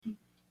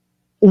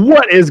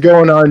What is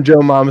going on, Joe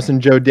Mamas and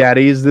Joe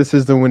Daddies? This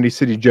is the Windy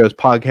City Joe's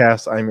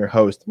podcast. I'm your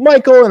host,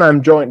 Michael, and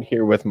I'm joined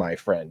here with my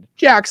friend,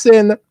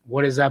 Jackson.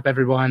 What is up,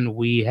 everyone?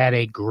 We had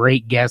a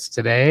great guest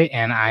today,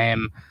 and I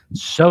am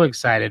so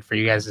excited for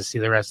you guys to see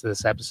the rest of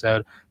this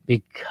episode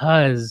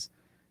because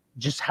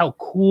just how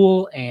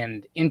cool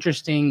and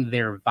interesting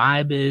their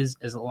vibe is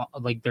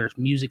like their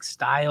music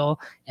style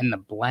and the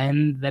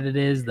blend that it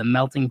is, the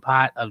melting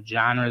pot of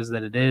genres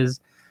that it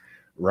is.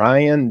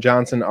 Ryan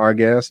Johnson, our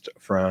guest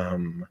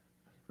from...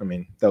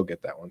 they'll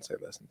get that once they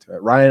listen to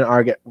it.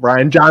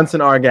 Ryan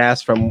Johnson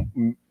Argast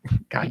from,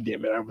 God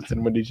damn it, I was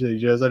in Windy City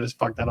Joe's. I just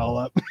fucked that all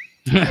up.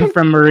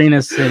 From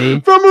Marina City.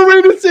 From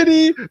Marina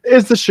City.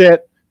 It's the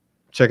shit.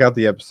 Check out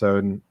the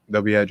episode.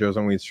 They'll be at Joe's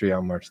on Weed Street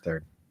on March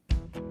 3rd.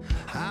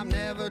 I'm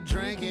never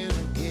drinking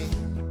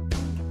again.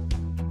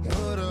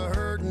 Put a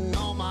hurting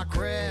on my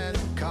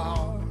credit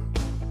card.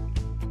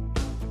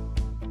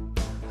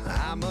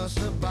 I must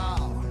have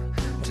bought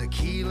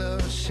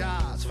tequila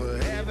shots for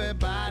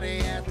everybody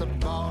at the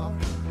bar.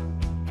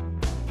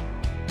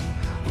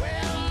 Well,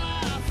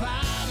 I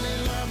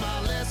finally learned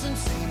my lesson,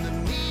 seen the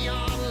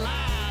neon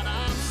light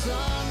on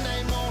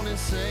Sunday morning,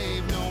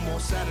 save no more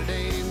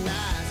Saturday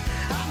nights.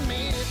 I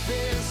mean it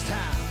this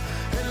time,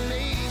 at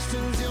least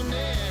until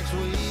next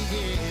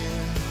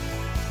weekend.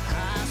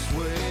 I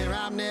swear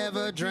I'm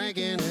never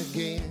drinking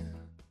again.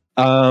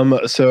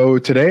 So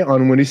today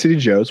on Windy City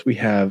Joe's, we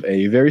have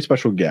a very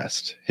special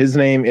guest. His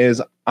name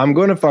is, I'm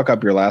going to fuck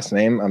up your last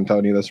name. I'm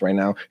telling you this right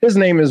now. His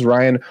name is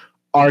Ryan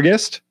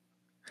Argast.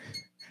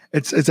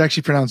 It's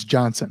actually pronounced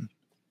Johnson.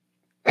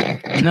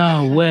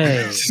 No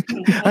way.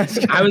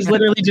 I was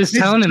literally just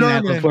telling him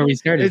that before we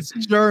started. It's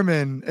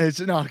German. It's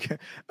okay.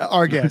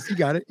 Argast. You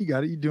got it.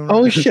 You're doing it.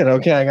 Oh shit.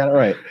 Okay. I got it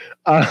right.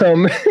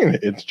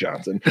 It's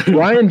Johnson.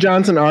 Ryan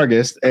Johnson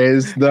Argast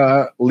is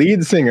the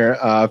lead singer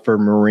for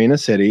Marina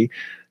City,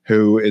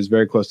 who is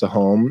very close to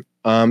home.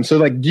 So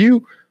like, do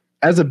you,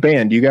 as a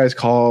band, do you guys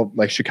call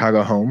like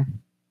Chicago home?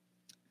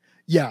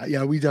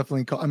 Yeah, we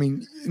definitely call. I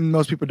mean,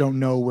 most people don't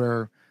know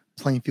where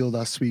Plainfield,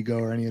 Oswego,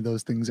 or any of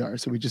those things are,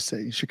 so we just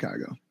say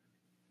Chicago.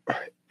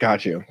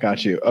 Got you.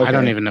 Okay. I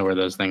don't even know where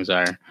those things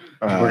are.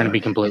 We're going to be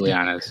completely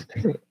honest.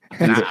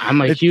 And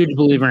I'm a huge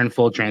believer in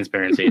full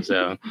transparency,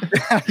 so.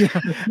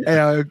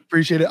 I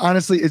appreciate it.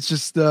 Honestly, it's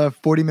just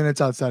 40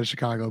 minutes outside of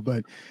Chicago,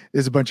 but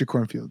there's a bunch of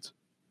cornfields.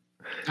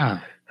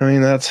 Oh. I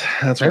mean, that's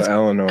what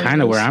Illinois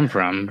kind of where I'm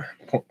from.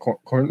 I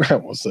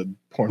almost said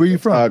cornfields. Where are you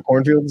from?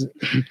 Cornfields?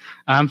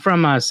 I'm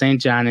from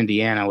St. John,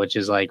 Indiana, which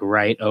is like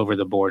right over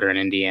the border in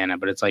Indiana,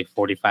 but it's like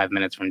 45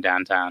 minutes from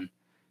downtown.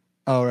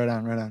 Oh, right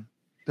on.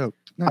 Dope.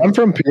 Nice. I'm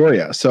from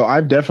Peoria, so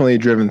I've definitely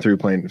driven through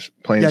Plains.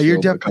 Yeah,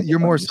 you're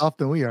more soft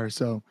than we are.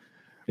 So,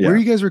 yeah. Where are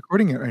you guys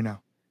recording it right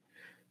now?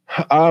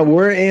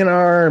 We're in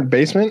our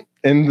basement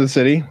in the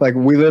city. Like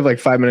we live like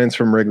 5 minutes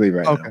from Wrigley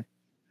right now.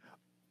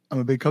 I'm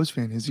a big Cubs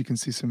fan, as you can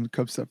see some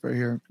Cubs stuff right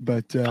here.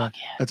 But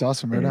that's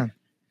awesome. Right on.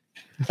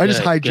 It's I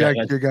just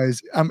hijacked your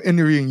guys. I'm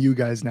interviewing you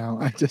guys now.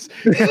 It's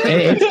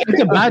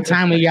about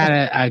time we got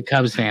a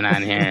Cubs fan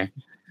on here.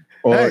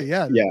 Well, hey,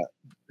 yeah.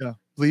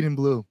 Bleeding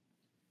blue.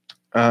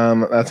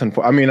 That's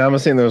unfortunate. I mean, I'm a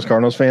St. Louis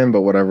Cardinals fan,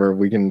 but whatever.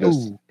 We can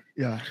just. Ooh,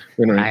 yeah.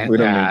 We don't need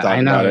to talk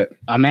about it.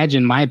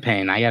 Imagine my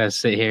pain. I got to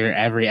sit here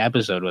every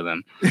episode with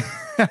him.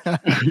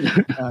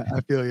 I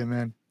feel you,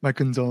 man. My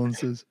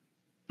condolences.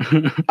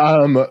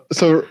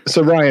 So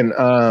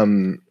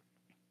Ryan,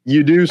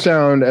 you do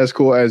sound as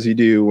cool as you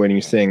do when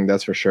you sing,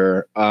 that's for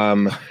sure.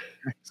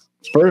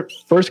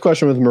 First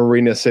question with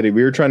Marina City,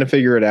 we were trying to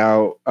figure it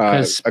out.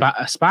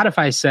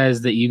 Spotify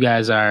says that you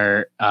guys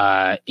are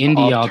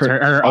indie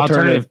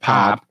alternative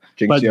pop.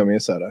 Jinxio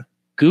Miyaseta.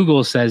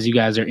 Google says you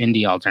guys are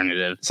indie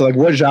alternative. So like,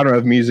 what genre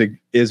of music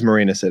is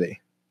Marina City?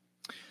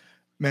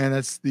 Man,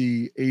 that's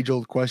the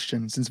age-old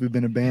question. Since we've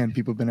been a band,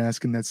 people have been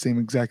asking that same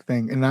exact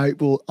thing. And I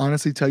will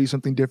honestly tell you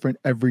something different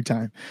every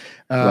time.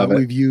 I've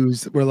been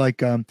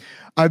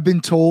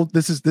told,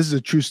 this is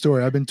a true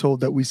story. I've been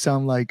told that we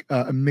sound like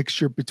a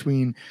mixture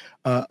between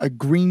a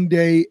Green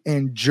Day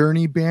and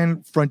Journey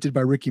band fronted by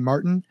Ricky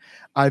Martin.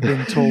 I've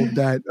been told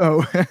that,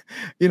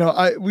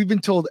 we've been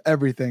told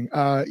everything.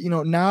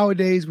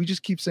 Nowadays we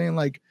just keep saying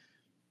like,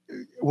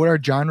 what are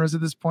genres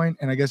at this point?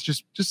 And I guess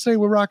just say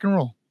we're rock and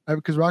roll.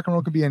 Because rock and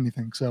roll could be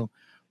anything. So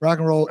rock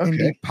and roll,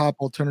 indie, pop,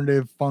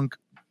 alternative, funk,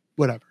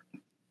 whatever.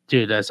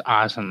 Dude, that's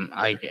awesome.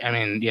 Like, I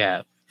mean,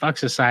 yeah, fuck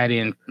society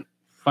and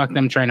fuck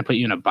them trying to put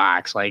you in a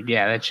box. Like,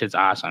 yeah, that shit's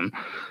awesome.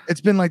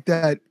 It's been like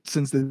that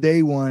since the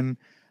day one.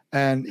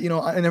 And,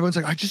 and everyone's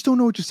like, I just don't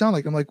know what you sound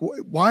like. I'm like,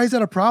 why is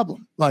that a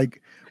problem?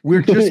 Like,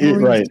 we're just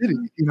Marina City,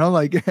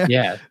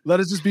 yeah. Let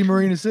us just be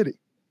Marina City.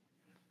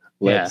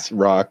 Let's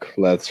rock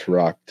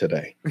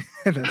today.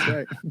 That's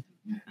right.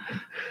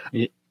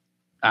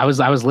 I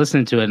was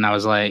listening to it and I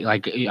was like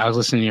I was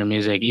listening to your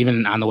music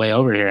even on the way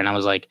over here and I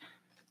was like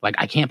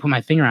I can't put my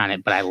finger on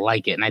it, but I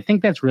like it. And I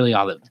think that's really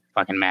all that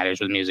fucking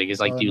matters with music is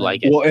like, do you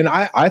like it? Well, and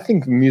I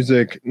think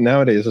music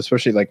nowadays,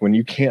 especially like when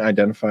you can't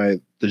identify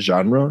the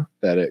genre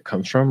that it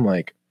comes from,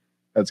 like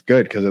that's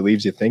good because it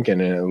leaves you thinking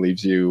and it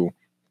leaves you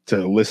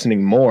to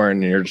listening more,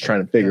 and you're just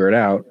trying to figure it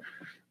out.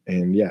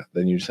 And yeah,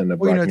 then you just end up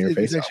rocking your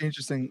face it's off. actually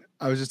interesting.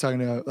 I was just talking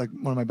to like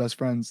one of my best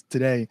friends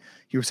today.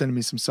 He was sending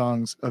me some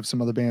songs of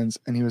some other bands,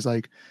 and he was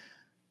like,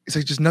 it's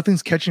like just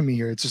nothing's catching me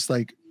here. It's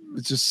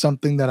just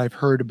something that I've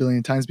heard a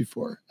billion times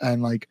before.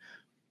 And like,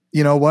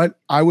 you know what?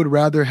 I would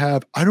rather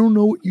have I don't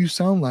know what you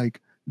sound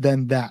like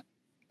than that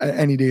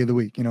any day of the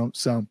week, you know?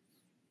 So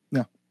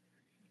no.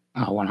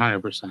 Oh,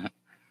 100%.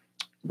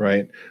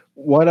 Right.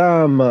 What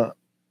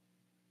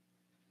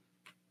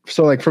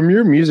so like from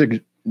your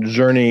music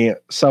journey,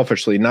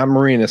 selfishly, not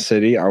Marina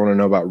City, I want to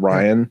know about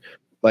Ryan.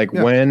 Like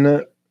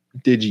when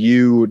did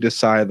you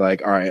decide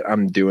like, all right,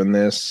 I'm doing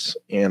this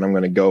and I'm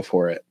going to go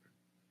for it?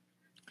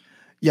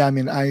 Yeah, I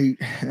mean,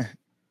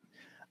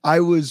 I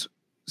was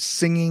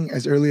singing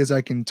as early as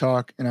I can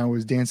talk, and I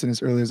was dancing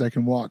as early as I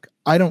can walk.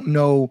 I don't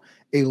know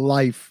a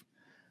life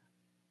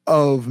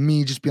of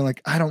me just being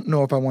like, I don't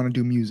know if I want to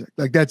do music.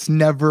 Like that's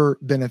never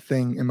been a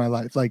thing in my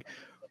life. Like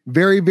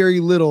very, very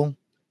little,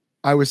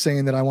 I was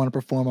saying that I want to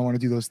perform. I want to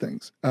do those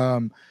things.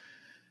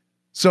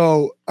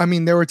 So, I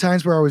mean, there were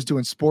times where I was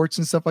doing sports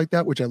and stuff like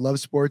that, which I love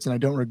sports and I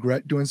don't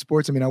regret doing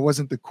sports. I mean, I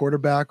wasn't the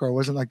quarterback or I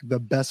wasn't like the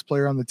best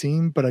player on the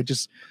team, but I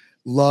just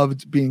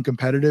loved being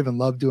competitive and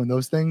loved doing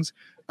those things.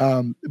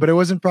 But it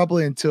wasn't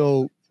probably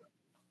until,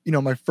 you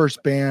know, my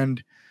first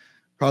band,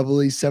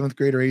 probably 7th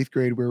grade or 8th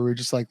grade, where we were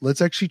just like,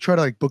 let's actually try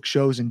to like book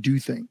shows and do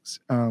things.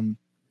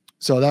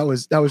 So that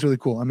was really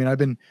cool. I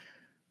mean,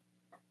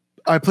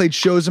 I played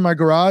shows in my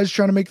garage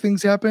trying to make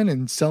things happen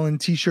and selling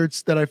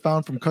t-shirts that I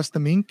found from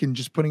Custom Ink and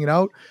just putting it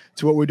out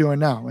to what we're doing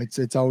now.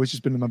 It's always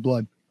just been in my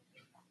blood.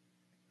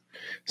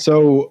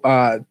 So,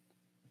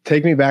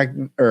 take me back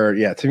then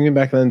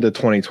to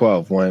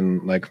 2012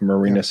 when like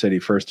Marina City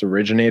first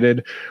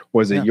originated.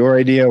 Was it your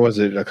idea? Was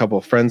it a couple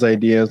of friends'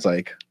 ideas?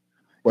 Like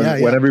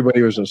when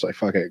everybody was just like,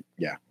 fuck it.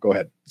 Yeah, go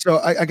ahead. So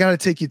I got to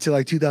take you to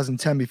like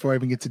 2010 before I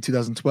even get to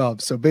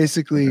 2012. So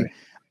basically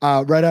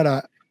right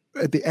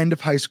at the end of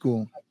high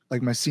school,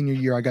 like my senior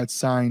year, I got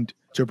signed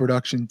to a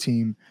production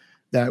team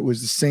that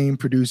was the same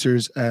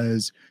producers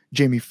as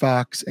Jamie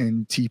Foxx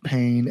and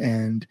T-Pain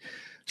and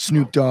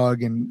Snoop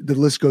Dogg, and the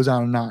list goes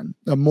on and on.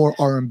 A more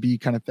R&B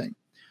kind of thing.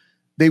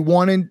 They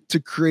wanted to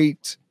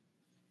create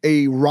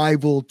a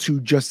rival to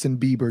Justin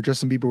Bieber.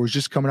 Justin Bieber was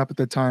just coming up at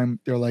the time.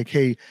 They're like,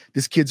 hey,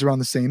 this kid's around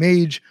the same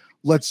age.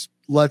 Let's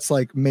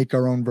like make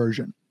our own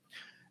version.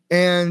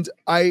 And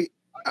I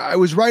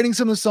was writing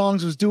some of the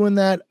songs, was doing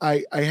that.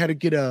 I had to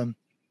get a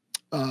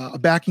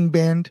backing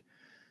band,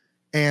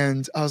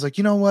 and I was like,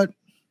 you know what?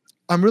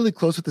 I'm really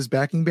close with this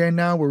backing band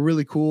now. We're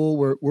really cool.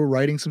 We're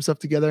writing some stuff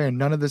together, and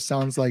none of this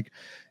sounds like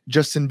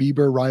Justin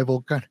Bieber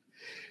rival kind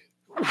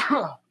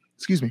of.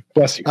 Excuse me.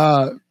 Bless you.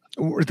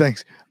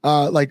 Thanks.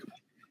 Like,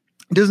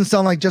 it doesn't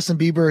sound like Justin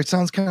Bieber. It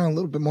sounds kind of a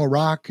little bit more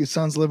rock. It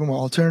sounds a little bit more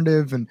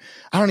alternative. And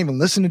I don't even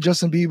listen to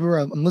Justin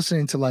Bieber. I'm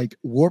listening to like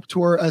Warped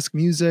Tour-esque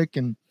music.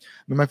 And I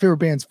mean, my favorite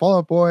band's Fall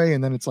Out Boy.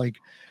 And then it's like,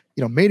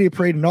 you know, Mayday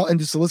Parade and all, and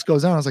just the list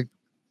goes on. I was like,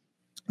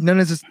 none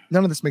of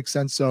this makes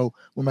sense. So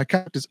when my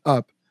contract is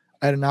up,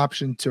 I had an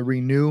option to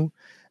renew.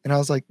 And I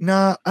was like,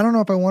 nah, I don't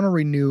know if I want to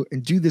renew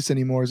and do this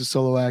anymore as a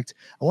solo act.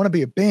 I want to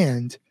be a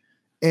band.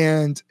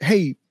 And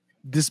hey,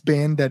 this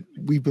band that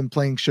we've been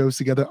playing shows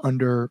together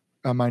under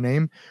my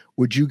name,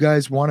 would you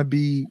guys want to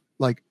be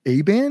like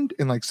a band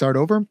and like start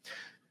over?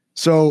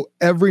 So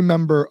every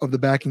member of the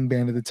backing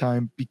band at the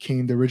time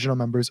became the original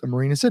members of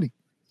Marina City.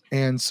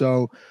 And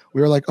so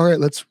we were like, all right,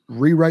 let's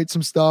rewrite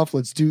some stuff.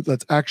 Let's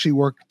actually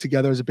work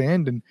together as a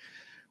band. And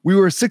we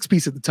were a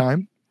 6-piece at the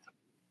time,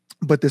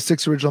 but the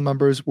 6 original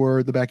members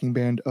were the backing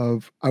band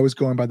of, I was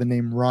going by the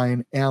name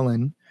Ryan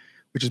Allen,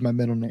 which is my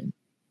middle name.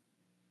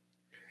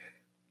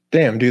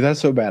 Damn, dude, that's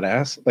so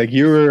badass. Like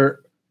you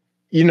were,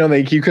 you know,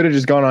 like you could have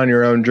just gone on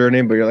your own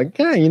journey, but you're like,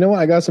 yeah, you know what?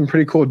 I got some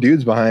pretty cool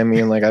dudes behind me,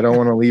 and like I don't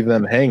want to leave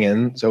them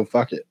hanging, so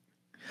fuck it.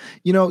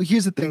 You know,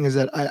 here's the thing: is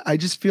that I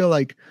just feel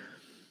like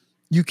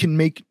you can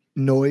make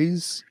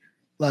noise,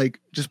 like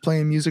just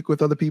playing music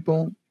with other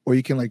people, or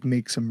you can like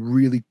make some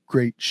really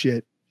great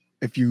shit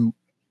if you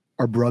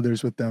are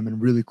brothers with them and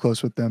really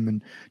close with them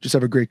and just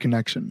have a great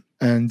connection.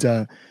 And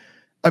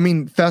I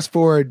mean, fast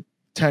forward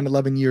 10,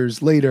 11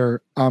 years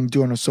later, I'm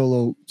doing a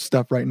solo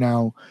stuff right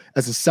now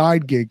as a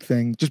side gig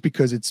thing, just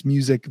because it's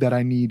music that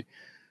I need,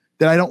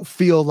 that I don't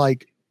feel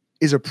like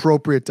is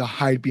appropriate to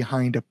hide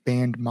behind a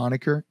band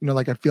moniker. You know,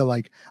 like I feel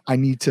like I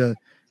need to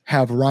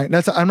have Ryan.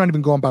 I'm not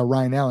even going by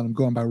Ryan Allen. I'm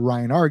going by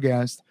Ryan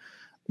Argast,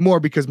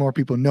 more because more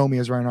people know me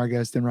as Ryan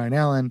Argast than Ryan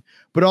Allen,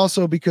 but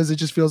also because it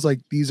just feels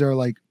like these are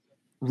like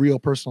real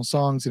personal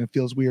songs and it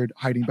feels weird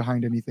hiding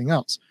behind anything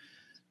else.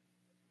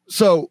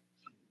 So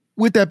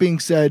with that being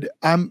said,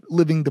 I'm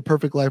living the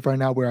perfect life right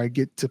now where I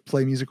get to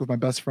play music with my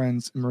best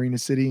friends in Marina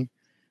City.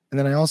 And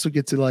then I also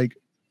get to like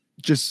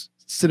just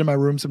sit in my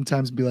room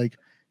sometimes and be like,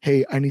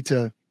 hey, I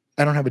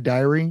don't have a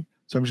diary.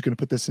 So I'm just going to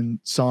put this in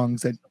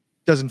songs that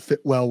doesn't fit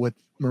well with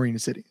Marina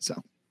City.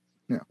 So,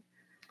 yeah.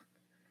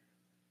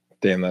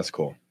 Damn, that's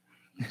cool.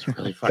 It's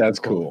really fucking That's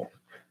cool.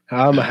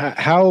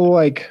 How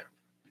like,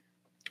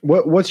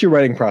 what's your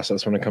writing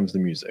process when it comes to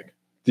music?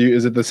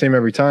 Is it the same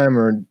every time,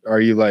 or are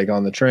you like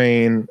on the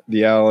train,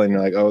 the L, and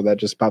you're like, oh, that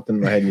just popped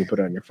in my head, and you put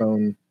it on your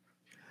phone?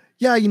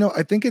 Yeah,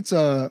 I think it's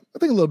I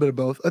think a little bit of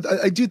both.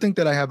 I do think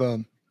that I have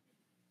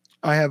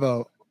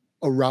a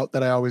route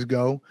that I always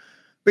go.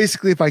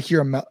 Basically, if I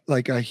hear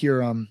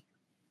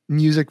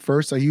music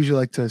first, I usually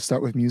like to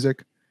start with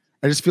music.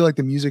 I just feel like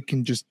the music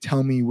can just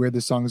tell me where the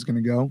song is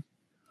going to go.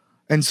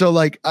 And so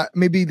like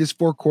maybe there's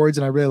 4 chords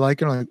and I really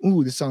like it. I'm like,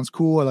 ooh, this sounds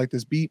cool. I like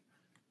this beat.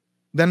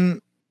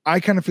 Then I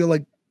kind of feel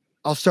like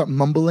I'll start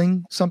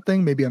mumbling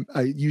something. Maybe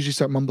I usually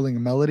start mumbling a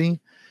melody.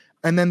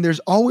 And then there's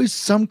always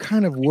some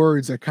kind of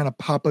words that kind of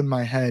pop in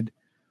my head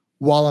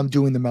while I'm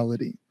doing the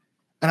melody.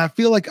 And I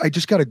feel like I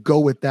just got to go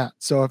with that.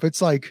 So if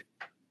it's like,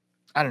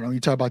 I don't know, you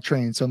talk about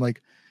trains. So I'm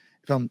like,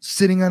 if I'm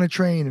sitting on a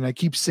train and I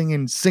keep sitting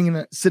on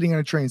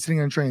a train,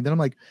 then I'm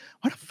like,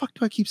 why the fuck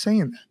do I keep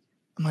saying that?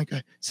 I'm like,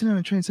 sitting on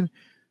a train,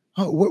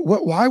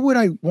 why would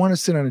I want to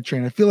sit on a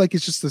train? I feel like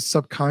it's just a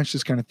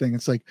subconscious kind of thing.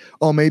 It's like,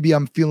 oh, maybe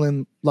I'm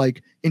feeling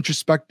like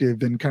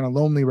introspective and kind of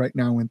lonely right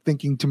now and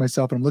thinking to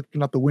myself, and I'm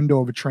looking out the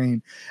window of a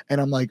train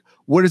and I'm like,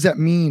 what does that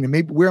mean? And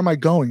maybe where am I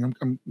going?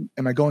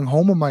 Am I going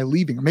home or am I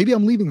leaving? Or maybe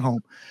I'm leaving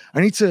home.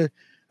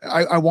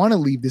 I want to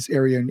leave this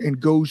area and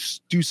go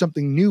do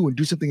something new and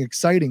do something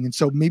exciting. And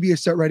so maybe I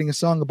start writing a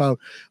song about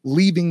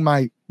leaving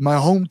my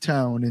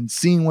hometown and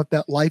seeing what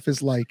that life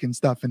is like and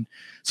stuff. And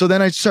so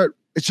then it's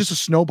just a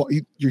snowball.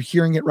 You're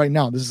hearing it right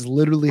now. This is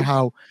literally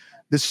how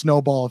this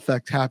snowball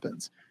effect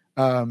happens.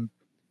 And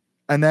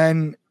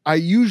then I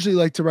usually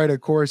like to write a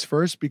chorus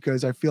first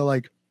because I feel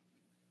like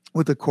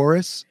with the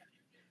chorus,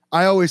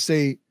 I always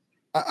say,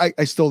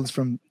 I stole this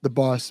from the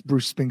boss,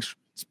 Bruce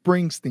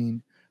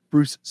Springsteen.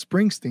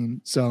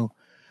 So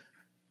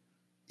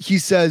he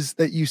says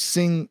that you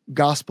sing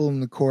gospel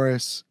in the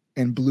chorus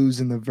and blues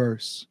in the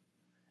verse.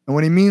 And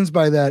what he means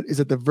by that is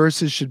that the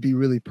verses should be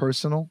really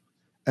personal.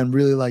 And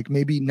really like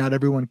maybe not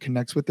everyone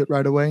connects with it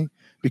right away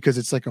because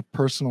it's like a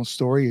personal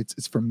story.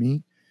 It's for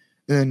me.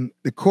 And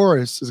the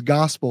chorus is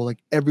gospel.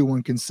 Like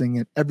everyone can sing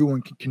it.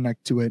 Everyone can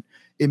connect to it.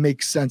 It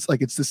makes sense.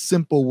 Like it's the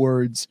simple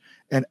words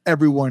and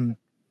everyone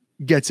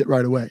gets it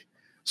right away.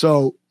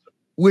 So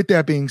with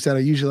that being said, I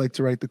usually like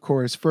to write the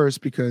chorus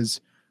first because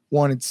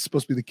 1, it's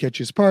supposed to be the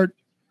catchiest part.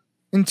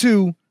 And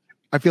 2,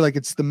 I feel like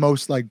it's the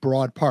most like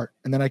broad part.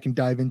 And then I can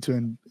dive into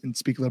and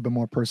speak a little bit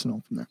more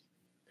personal from there.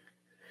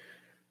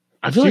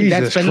 I feel like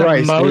that's been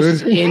the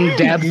most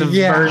in-depth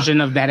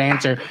version of that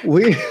answer.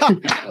 We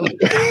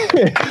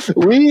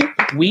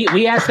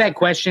ask that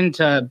question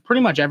to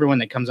pretty much everyone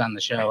that comes on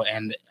the show,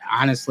 and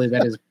honestly,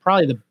 that is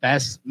probably the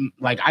best.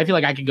 Like, I feel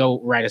like I could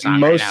go write a song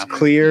most right now.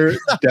 Clear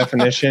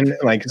definition,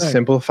 like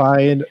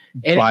simplified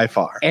by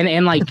far.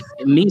 And like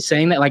me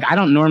saying that, like I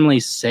don't normally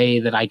say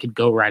that I could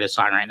go write a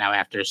song right now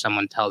after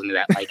someone tells me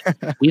that. Like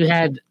we've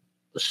had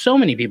so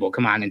many people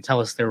come on and tell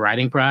us their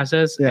writing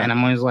process, and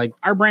I'm always like,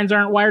 our brains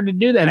aren't wired to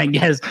do that, I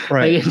guess.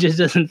 Right. Like, it just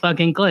doesn't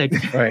fucking click.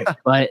 Right.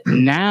 But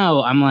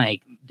now I'm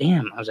like,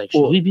 damn, I was like,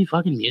 should we be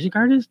fucking music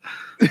artists?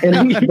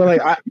 And but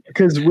like,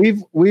 because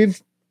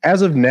we've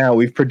as of now,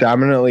 we've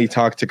predominantly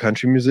talked to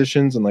country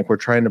musicians, and like we're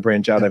trying to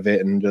branch out of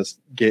it and just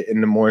get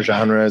into more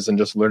genres and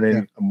just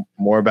learning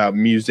more about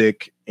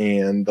music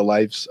and the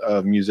lives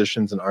of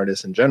musicians and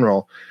artists in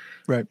general.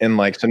 Right. And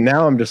like, so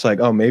now I'm just like,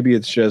 oh, maybe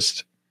it's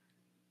just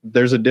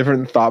there's a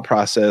different thought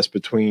process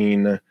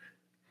between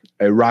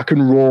a rock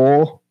and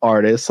roll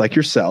artist like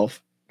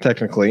yourself,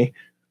 technically,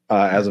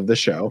 as of this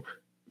show,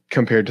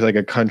 compared to like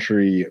a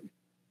country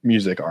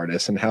music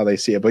artist and how they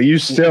see it. But you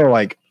still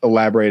like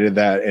elaborated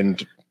that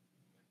and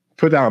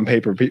put that on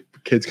paper.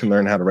 Kids can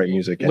learn how to write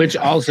music. Which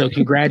also,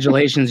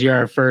 congratulations, you're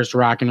our first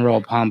rock and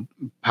roll pop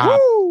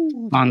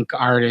punk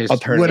artist,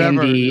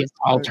 indie,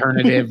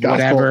 alternative,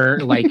 whatever,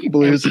 like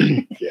blues.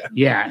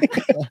 Yeah.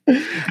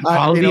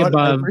 All of the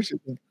above.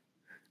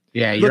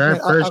 Yeah, you're our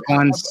first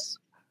ones.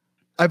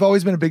 I've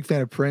always been a big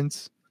fan of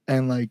Prince,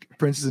 and like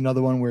Prince is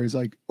another one where he's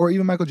like, or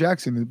even Michael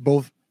Jackson,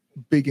 both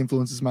big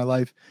influences in my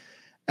life.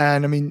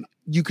 And I mean,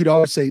 you could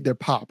always say they're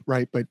pop,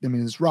 right? But I mean,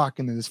 there's rock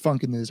and there's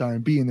funk and there's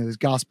R&B and there's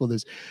gospel,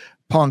 there's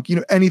punk,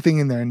 anything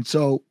in there. And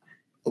so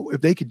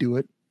if they could do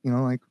it,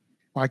 like,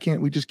 why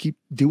can't we just keep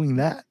doing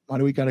that? Why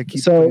do we got to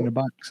keep putting a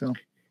box?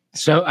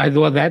 So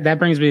that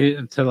brings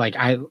me to like,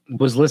 I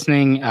was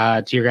listening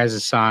to your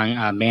guys'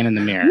 song, Man in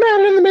the Mirror.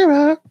 Man in the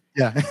Mirror.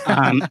 Yeah.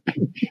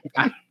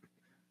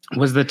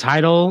 Was the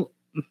title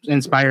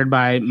inspired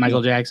by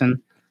Michael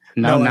Jackson?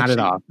 No, not actually, at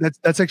all.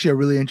 That's actually a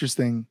really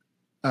interesting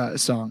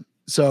song.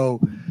 So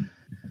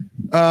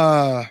it's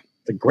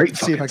a great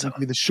see if I can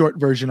give you the short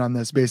version on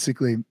this,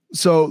 basically.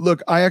 So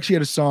look, I actually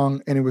had a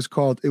song and it was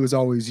called It Was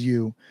Always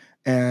You.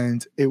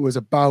 And it was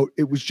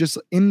just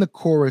in the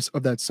chorus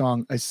of that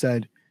song, I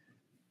said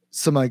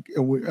some like,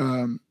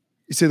 you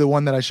say the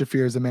one that I should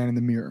fear is the man in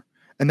the mirror.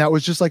 And that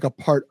was just like a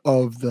part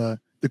of the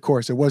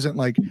chorus. It wasn't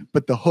like,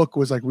 but the hook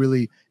was like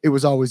really, it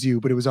was always you,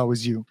 but it was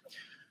always you.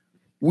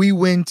 We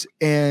went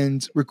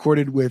and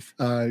recorded with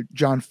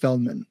John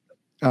Feldman,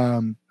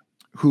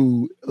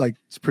 who like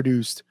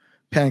produced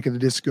Panic at the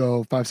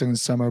Disco, 5 Seconds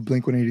of Summer,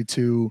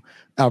 Blink-182,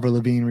 Avril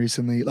Lavigne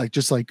recently,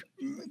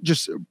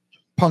 just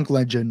punk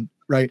legend,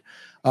 right?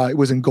 It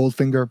was in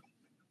Goldfinger.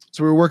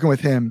 So we were working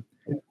with him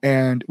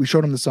and we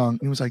showed him the song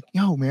and he was like,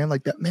 yo, man,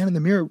 like that Man in the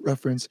Mirror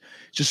reference,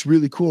 just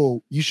really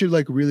cool. You should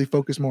like really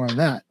focus more on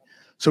that.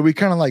 So we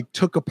kind of like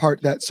took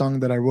apart that song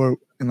that I wrote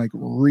and like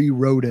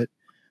rewrote it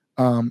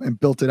and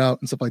built it out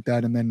and stuff like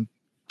that. And then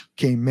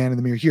came Man in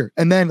the Mirror here.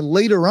 And then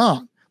later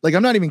on, like,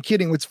 I'm not even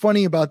kidding. What's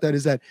funny about that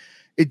is that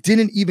it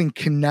didn't even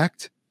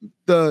connect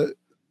the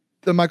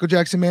Michael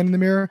Jackson Man in the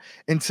Mirror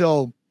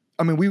until,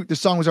 I mean, the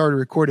song was already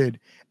recorded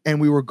and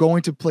we were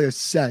going to play a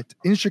set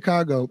in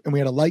Chicago and we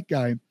had a light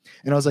guy.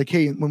 And I was like,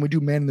 hey, when we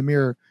do Man in the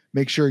Mirror,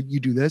 make sure you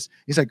do this.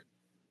 He's like,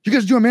 you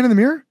guys do a Man in the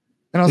Mirror?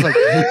 And I was like,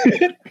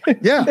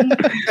 yeah.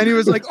 And he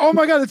was like, oh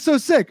my God, that's so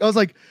sick. I was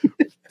like,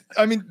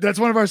 I mean, that's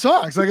one of our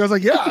songs. Like, I was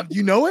like, yeah,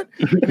 you know it?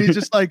 And he's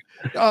just like,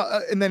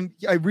 and then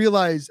I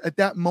realized at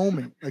that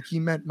moment, like he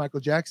meant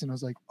Michael Jackson. I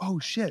was like, oh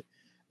shit.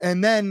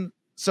 And then,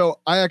 so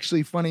I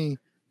actually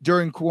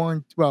during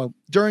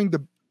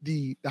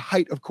the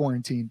height of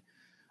quarantine,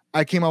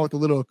 I came out with a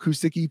little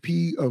acoustic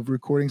EP of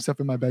recording stuff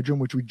in my bedroom,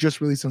 which we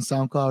just released on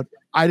SoundCloud.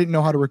 I didn't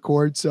know how to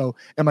record.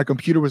 And my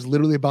computer was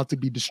literally about to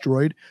be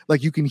destroyed.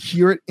 Like you can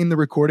hear it in the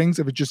recordings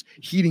of it just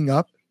heating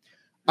up.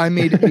 I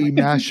made a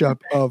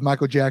mashup of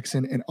Michael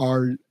Jackson and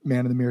our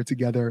Man in the Mirror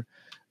together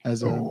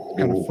as a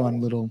kind of fun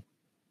little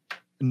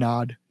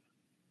nod.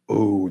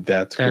 Oh,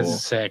 that's cool.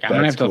 That's sick. I'm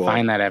going to have to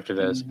find that after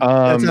this.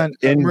 That's on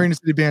Marina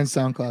City Band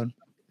SoundCloud.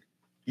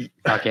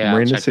 Okay,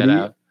 I'll check that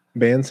out.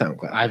 Band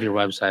SoundCloud. I have your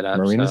website up.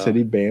 Marina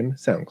City Band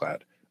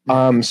SoundCloud.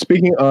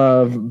 Speaking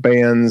of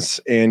bands,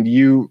 and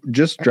you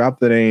just dropped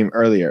the name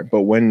earlier,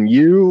 but when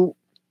you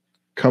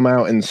come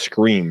out and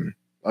scream,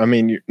 I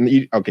mean,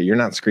 you're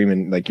not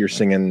screaming like you're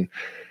singing,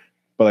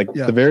 but like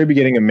the very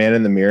beginning of Man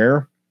in the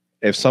Mirror,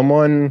 if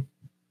someone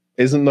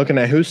isn't looking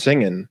at who's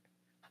singing,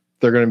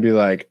 they're going to be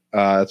like,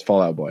 it's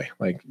Fall Out Boy.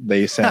 Like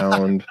they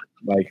sound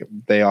like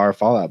they are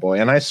Fall Out Boy.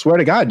 And I swear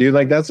to God, dude,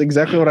 like that's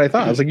exactly what I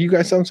thought. I was like, you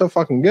guys sound so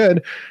fucking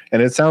good.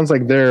 And it sounds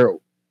like they're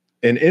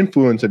an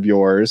influence of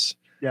yours.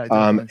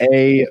 Yeah.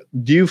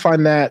 Do you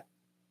find that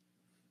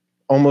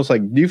almost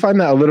like, do you find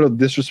that a little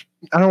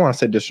I don't want to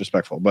say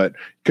disrespectful, but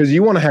because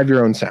you want to have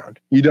your own sound.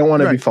 You don't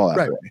want to be Fall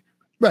Out Boy.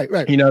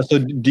 Right. You know, so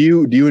do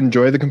you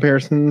enjoy the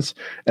comparisons?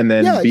 And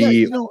then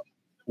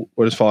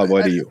what is Fall Out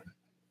Boy to you?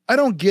 I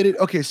don't get it.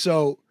 Okay,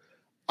 so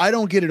I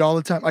don't get it all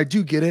the time. I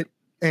do get it.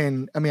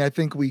 And I mean, I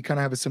think we kind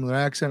of have a similar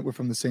accent. We're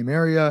from the same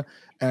area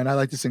and I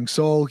like to sing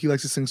soul. He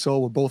likes to sing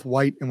soul. We're both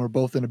white and we're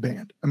both in a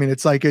band. I mean,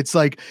 it's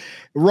like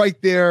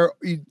right there,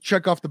 you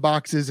check off the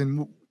boxes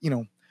and, you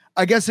know,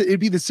 I guess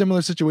it'd be the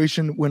similar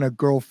situation when a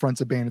girl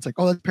fronts a band. It's like,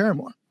 oh, that's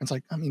Paramore. It's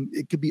like, I mean,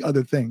 it could be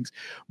other things.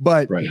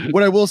 But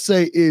what I will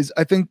say is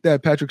I think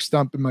that Patrick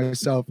Stump and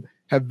myself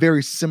have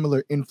very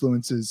similar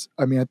influences.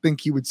 I mean, I think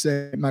he would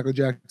say Michael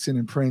Jackson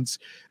and Prince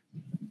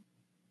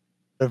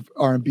of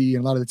R&B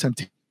and a lot of the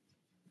Temptations.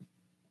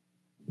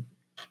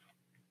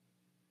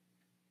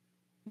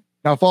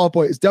 Now, Fall Out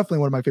Boy is definitely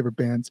one of my favorite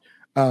bands.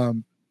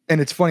 And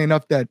it's funny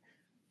enough that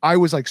I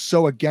was like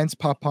so against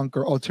pop punk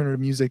or alternative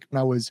music when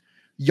I was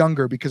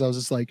younger because I was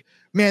just like,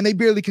 man, they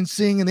barely can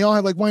sing and they all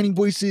have like whining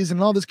voices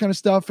and all this kind of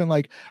stuff. And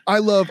like, I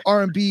love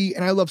R&B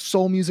and I love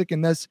soul music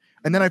and this.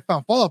 And then I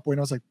found Fall Out Boy and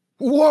I was like,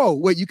 whoa,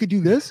 wait, you could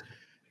do this?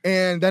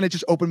 And then it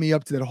just opened me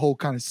up to that whole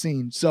kind of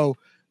scene. So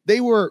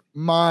they were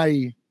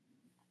my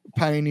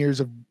pioneers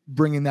of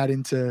bringing that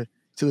into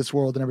this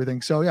world and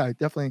everything. So yeah,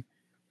 definitely.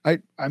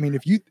 I mean,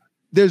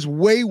 there's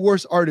way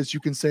worse artists you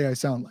can say I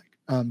sound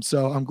like.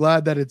 So I'm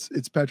glad that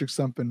it's Patrick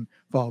Stump and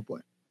Fall Out Boy.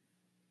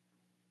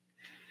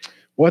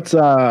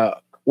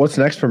 What's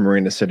next for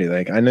Marina City?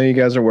 Like, I know you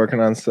guys are working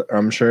on,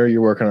 I'm sure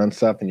you're working on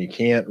stuff and you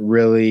can't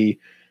really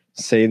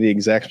say the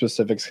exact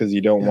specifics because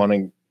you don't want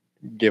to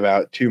give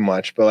out too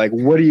much, but like,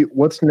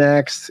 what's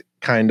next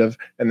kind of,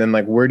 and then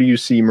like, where do you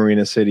see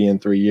Marina City in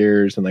 3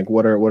 years? And like,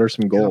 what are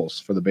some goals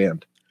for the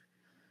band?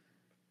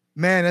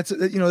 Man, that's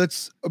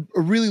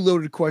a really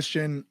loaded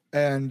question.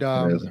 And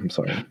I'm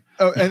sorry.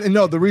 Oh, and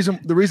no, the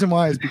reason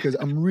why is because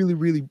I'm really,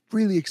 really,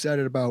 really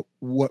excited about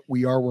what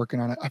we are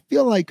working on. I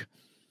feel like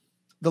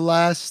the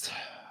last,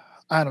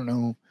 I don't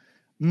know,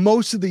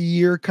 most of the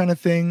year kind of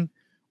thing,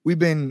 we've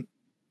been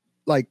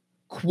like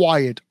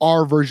quiet,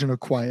 our version of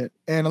quiet.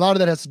 And a lot of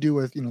that has to do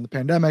with, the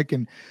pandemic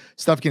and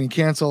stuff getting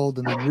canceled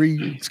and then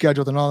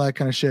rescheduled and all that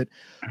kind of shit.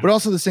 But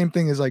also the same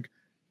thing is like,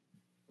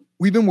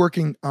 we've been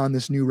working on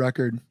this new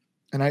record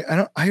and I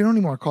don't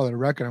even want to call it a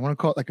record. I want to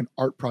call it like an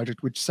art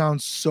project, which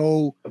sounds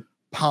so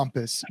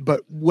pompous.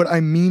 But what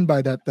I mean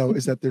by that though,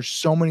 is that there's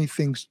so many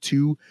things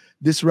to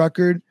this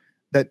record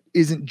that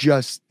isn't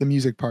just the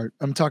music part.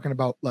 I'm talking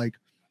about like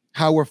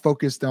how we're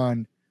focused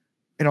on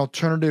an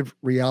alternative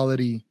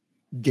reality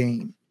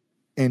game.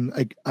 And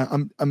like,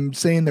 I'm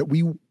saying that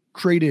we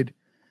created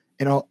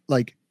an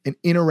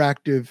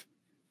interactive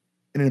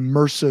and an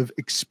immersive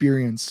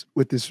experience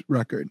with this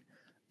record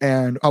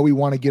and how we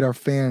want to get our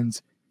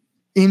fans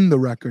in the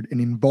record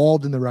and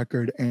involved in the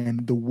record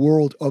and the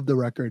world of the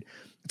record.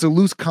 It's a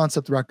loose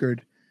concept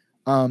record.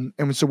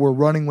 And so we're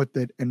running with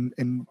it,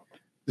 and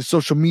the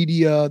social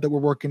media that we're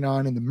working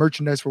on, and the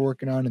merchandise we're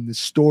working on, and the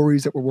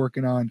stories that we're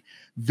working on,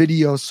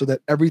 videos, so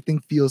that everything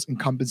feels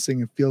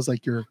encompassing and feels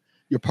like you're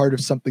part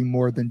of something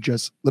more than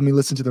just, let me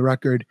listen to the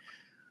record,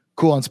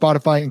 cool, on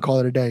Spotify, and call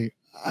it a day.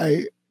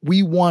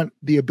 We want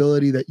the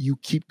ability that you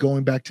keep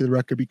going back to the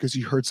record because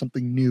you heard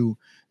something new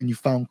and you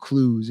found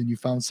clues and you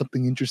found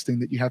something interesting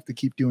that you have to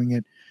keep doing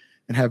it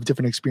and have a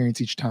different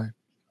experience each time.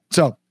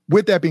 So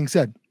with that being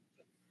said,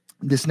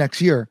 this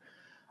next year,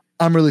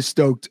 I'm really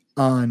stoked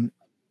on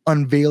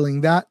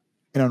unveiling that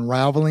and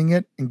unraveling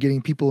it and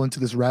getting people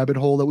into this rabbit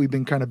hole that we've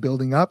been kind of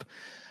building up.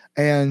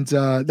 And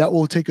that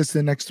will take us to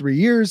the next 3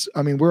 years.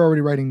 I mean, we're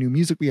already writing new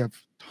music. We have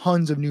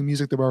tons of new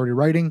music that we're already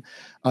writing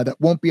that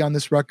won't be on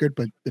this record,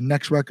 but the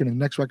next record and the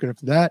next record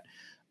after that.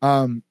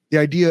 The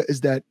idea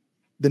is that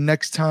the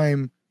next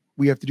time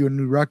we have to do a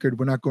new record,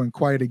 we're not going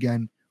quiet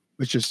again.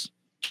 It's just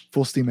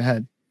full steam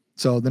ahead.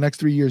 So the next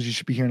 3 years, you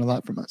should be hearing a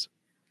lot from us.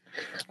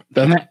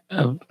 Go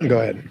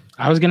ahead.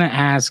 I was going to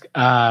ask,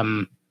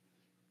 now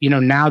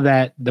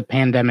that the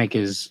pandemic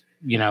is,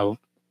 kind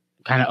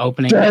of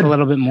opening up a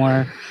little bit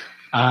more.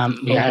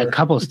 A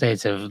couple of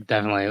states have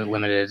definitely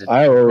limited.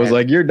 Iowa was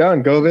like, "You're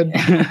done, COVID."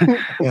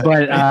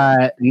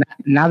 But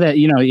now that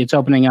it's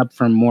opening up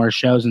for more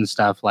shows and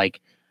stuff,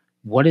 like,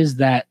 what does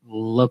that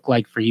look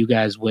like for you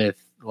guys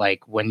with,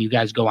 like, when you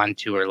guys go on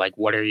tour? Like,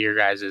 what are your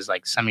guys'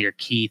 like some of your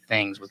key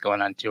things with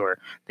going on tour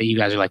that you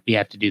guys are like, we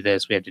have to do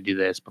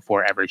this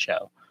before every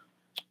show?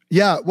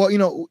 Yeah,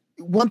 well,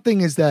 one thing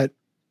is that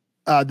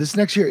this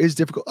next year is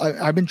difficult.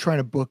 I've been trying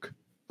to book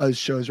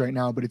shows right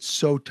now, but it's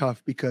so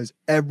tough because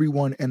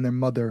everyone and their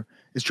mother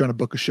is trying to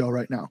book a show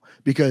right now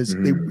because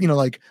they,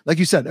 like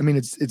you said, I mean,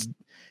 it's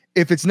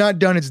if it's not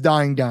done, it's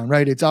dying down,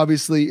 right? It's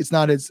obviously, it's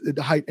not at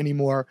the height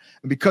anymore.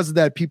 And because of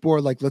that, people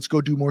are like, let's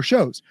go do more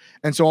shows.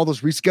 And so all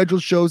those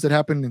rescheduled shows that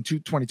happened in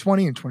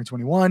 2020 and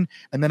 2021,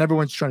 and then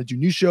everyone's trying to do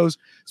new shows.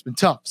 It's been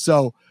tough.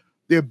 So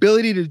the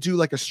ability to do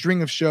like a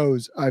string of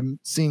shows I'm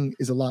seeing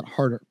is a lot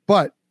harder,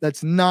 but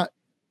that's not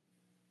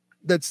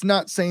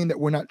saying that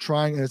we're not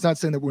trying, and it's not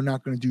saying that we're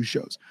not going to do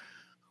shows.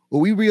 What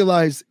we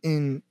realized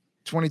in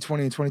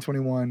 2020 and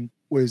 2021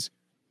 was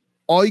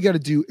all you got to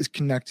do is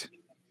connect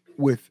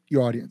with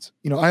your audience.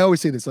 I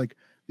always say this, like,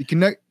 if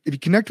you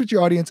connect with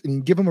your audience and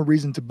you give them a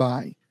reason to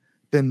buy,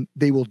 then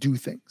they will do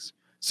things.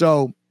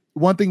 So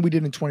one thing we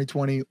did in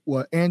 2020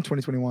 and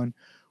 2021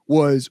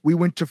 was we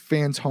went to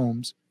fans'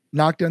 homes,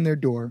 knocked on their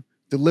door,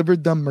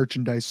 delivered them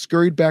merchandise,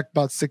 scurried back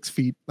about 6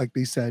 feet, like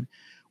they said,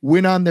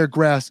 went on their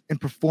grass and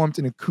performed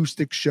an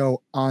acoustic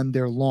show on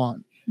their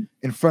lawn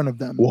in front of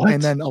them. What?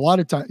 And then a lot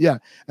of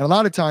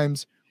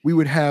times we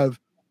would have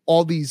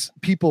all these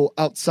people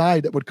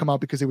outside that would come out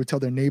because they would tell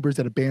their neighbors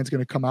that a band's going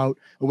to come out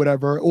or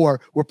whatever,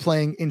 or we're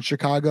playing in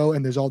Chicago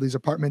and there's all these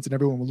apartments and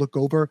everyone would look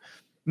over.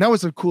 And that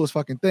was the coolest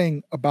fucking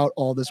thing about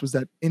all this, was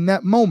that in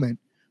that moment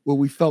where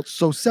we felt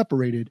so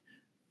separated,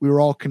 we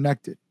were all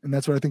connected. And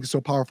that's what I think is so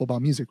powerful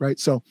about music, right?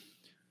 So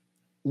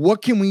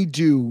what can we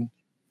do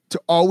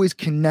to always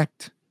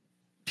connect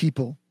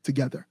people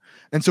together?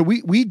 And so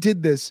we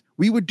did this.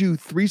 We would do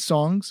 3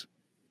 songs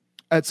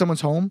at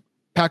someone's home,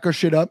 pack our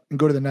shit up and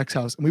go to the next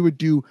house. And we would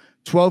do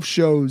 12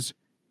 shows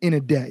in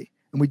a day.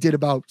 And we did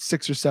about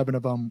 6 or 7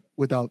 of them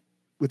within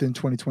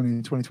 2020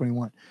 and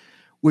 2021,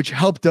 which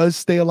helped us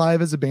stay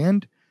alive as a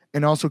band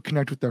and also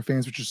connect with our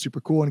fans, which is super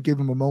cool, and give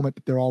them a moment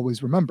that they'll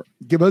always remember.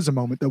 Give us a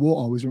moment that we'll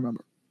always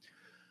remember.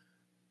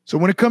 So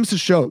when it comes to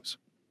shows,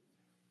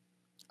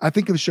 I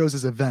think of shows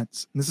as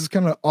events. And this is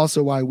kind of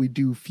also why we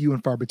do few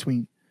and far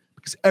between,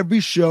 because every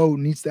show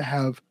needs to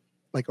have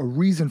like a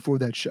reason for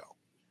that show.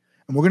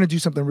 And we're going to do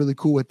something really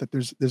cool with that.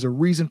 There's a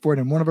reason for it.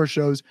 And one of our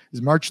shows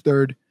is March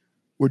 3rd.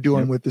 We're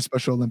doing with the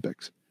Special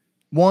Olympics.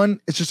 One,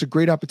 it's just a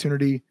great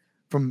opportunity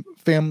from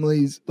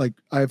families. Like,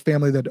 I have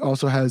family that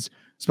also has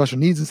special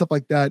needs and stuff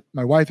like that.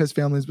 My wife has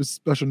families with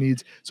special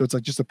needs. So it's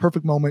like just a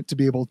perfect moment to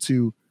be able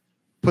to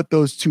put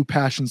those two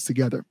passions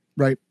together,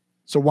 right?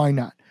 So why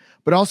not?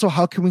 But also,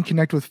 how can we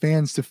connect with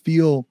fans to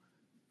feel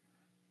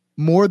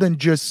more than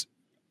just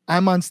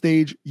I'm on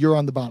stage, you're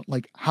on the bottom?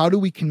 Like, how do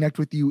we connect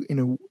with you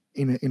in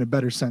a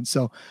better sense?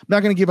 So I'm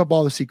not going to give up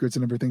all the secrets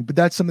and everything, but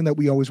that's something that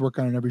we always work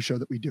on in every show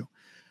that we do.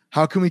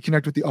 How can we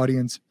connect with the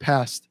audience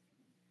past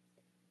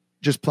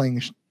just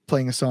playing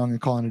a song and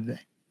calling it a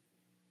day?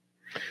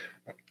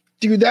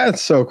 Dude,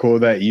 that's so cool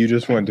that you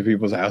just went to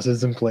people's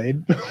houses and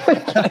played.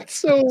 that's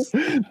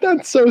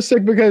so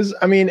sick, because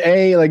I mean,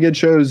 like, it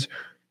shows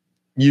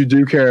you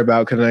do care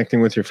about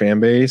connecting with your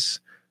fan base.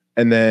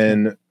 And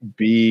then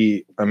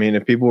B, I mean,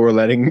 if people were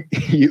letting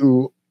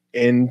you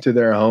into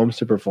their homes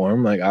to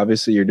perform, like,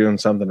 obviously you're doing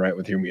something right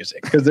with your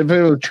music. Because if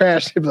it was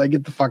trash, they'd be like,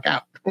 get the fuck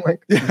out.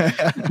 Like,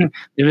 they'd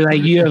be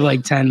like, you have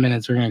like 10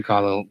 minutes. We're going to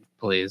call the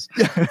police.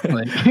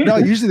 Like, no,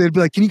 usually they'd be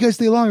like, can you guys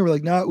stay longer? We're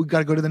like, no, we got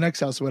to go to the next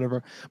house or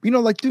whatever. But,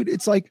 like, dude,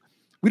 it's like,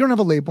 we don't have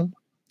a label.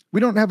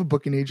 We don't have a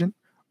booking agent.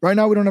 Right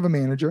now, we don't have a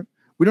manager.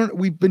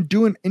 We've been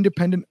doing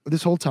independent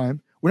this whole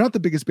time. we're not the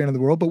biggest band in the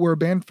world, but we're a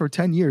band for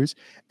 10 years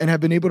and have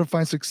been able to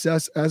find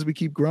success as we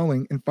keep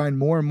growing and find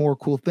more and more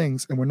cool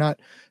things. And we're not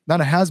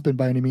a has-been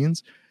by any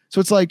means.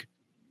 So it's like,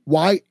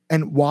 why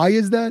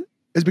is that?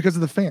 Is because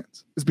of the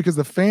fans. It's because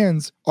the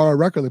fans are our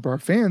record label. Our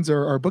fans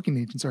are our booking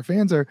agents. Our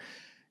fans are,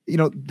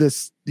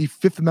 the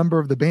fifth member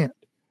of the band.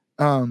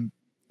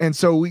 And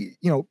so we,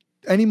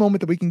 any moment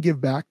that we can give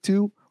back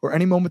to, or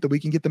any moment that we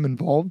can get them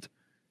involved,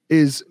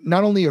 is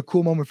not only a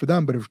cool moment for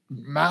them, but a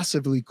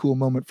massively cool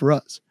moment for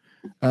us.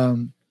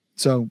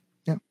 So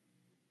yeah.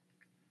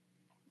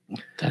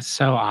 That's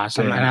so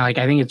awesome. Yeah. And I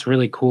think it's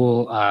really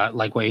cool.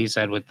 Like what he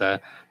said with the,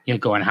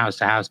 going house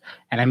to house.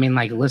 And I mean,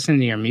 like listening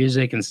to your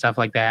music and stuff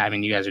like that. I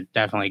mean, you guys are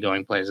definitely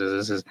going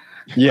places. This is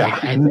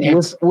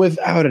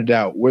without a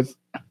doubt,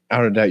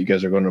 you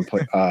guys are going to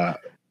play,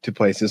 to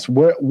places.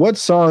 What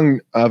song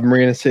of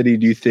Marina City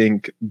do you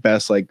think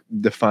best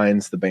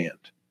defines the band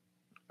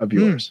of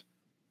yours?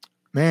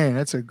 Man,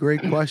 that's a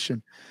great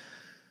question.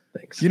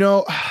 Thanks.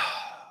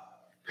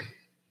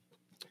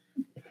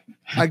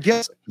 I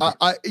guess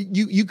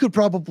you could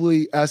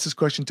probably ask this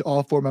question to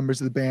all four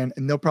members of the band,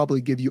 and they'll probably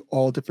give you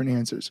all different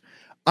answers.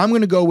 I'm going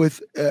to go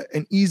with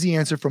an easy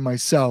answer for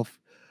myself,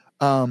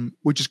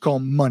 which is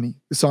called Money.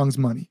 The song's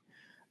Money.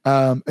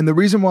 And the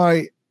reason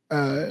why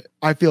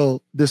I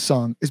feel this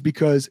song is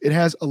because it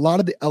has a lot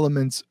of the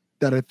elements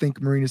that I think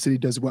Marina City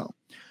does well.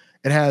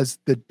 It has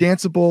the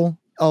danceable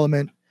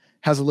element,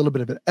 has a little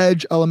bit of an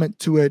edge element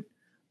to it.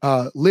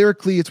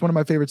 Lyrically, it's one of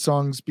my favorite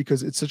songs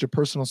because it's such a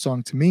personal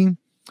song to me.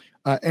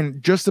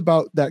 And just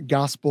about that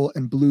gospel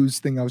and blues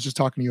thing I was just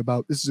talking to you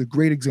about, this is a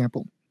great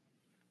example.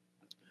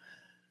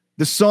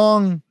 The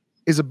song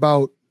is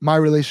about my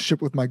relationship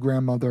with my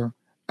grandmother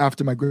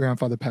after my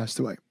grandfather passed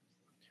away.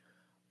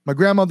 My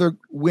grandmother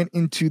went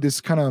into this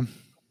kind of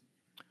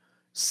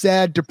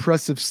sad,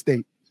 depressive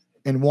state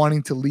and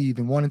wanting to leave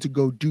and wanting to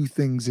go do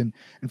things and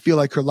feel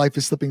like her life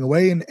is slipping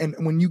away. And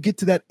when you get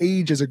to that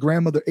age, as a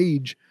grandmother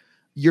age,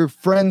 your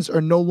friends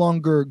are no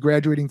longer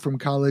graduating from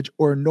college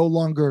or no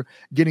longer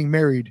getting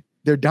married.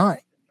 They're dying.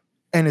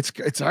 And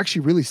it's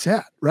actually really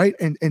sad, right?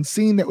 And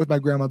seeing that with my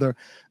grandmother,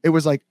 it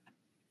was like,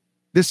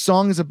 this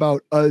song is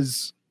about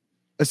us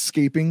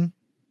escaping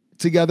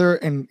together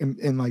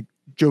and like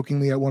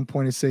jokingly at one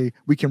point I say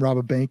we can rob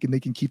a bank and they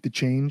can keep the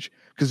change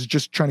because it's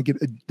just trying to get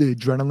the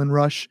adrenaline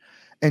rush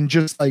and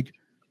just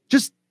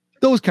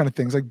those kind of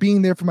things, like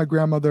being there for my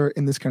grandmother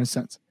in this kind of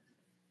sense.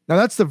 Now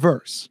that's the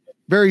verse,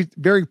 very,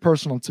 very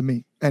personal to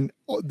me. And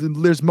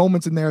there's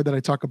moments in there that I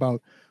talk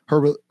about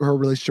her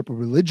relationship with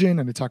religion,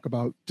 and I talk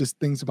about just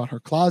things about her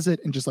closet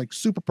and just like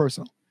super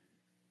personal.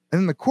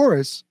 And then the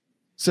chorus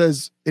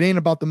says, it ain't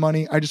about the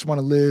money. I just want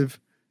to live,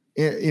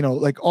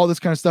 like all this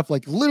kind of stuff.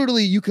 Like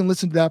literally you can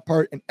listen to that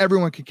part and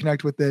everyone can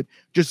connect with it,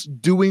 just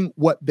doing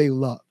what they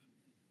love.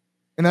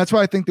 And that's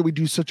why I think that we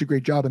do such a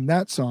great job in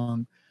that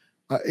song.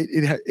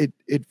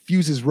 It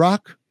fuses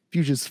rock,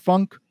 fuses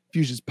funk,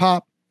 fuses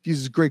pop,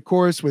 fuses great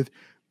chorus with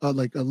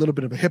like a little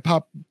bit of a hip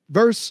hop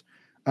verse.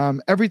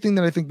 Everything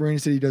that I think Marina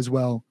City does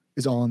well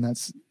is all in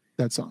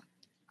that song.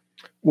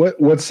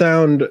 What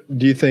sound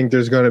do you think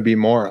there's going to be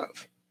more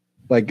of,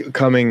 like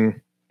coming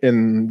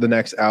in the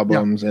next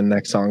albums and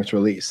next songs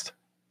released?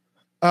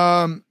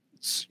 I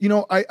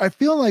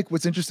feel like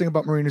what's interesting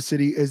about Marina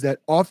City is that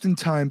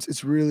oftentimes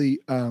it's really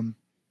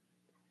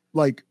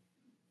like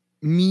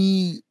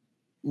me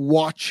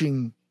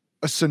watching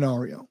a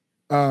scenario.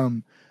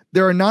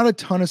 There are not a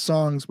ton of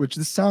songs, which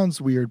this sounds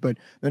weird, but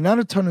there are not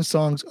a ton of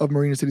songs of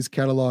Marina City's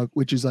catalog,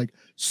 which is like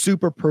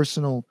super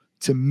personal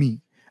to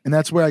me. And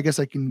that's where I guess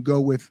I can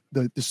go with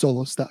the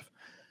solo stuff.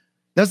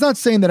 That's not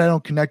saying that I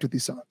don't connect with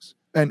these songs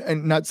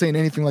and not saying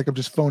anything like I'm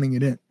just phoning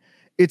it in.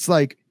 It's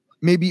like,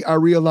 maybe I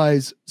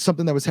realize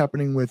something that was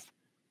happening with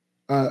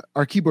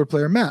our keyboard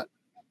player, Matt,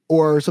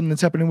 or something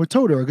that's happening with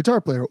Toto, our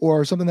guitar player,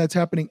 or something that's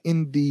happening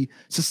in the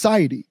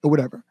society or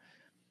whatever.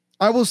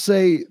 I will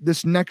say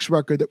this next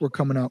record that we're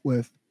coming out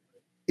with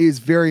is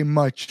very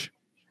much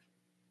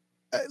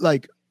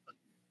like,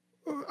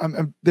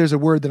 there's a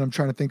word that I'm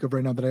trying to think of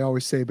right now that I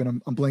always say, but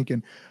I'm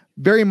blanking.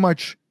 Very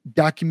much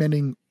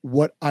documenting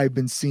what I've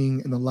been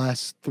seeing in the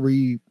last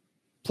 3+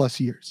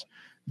 years.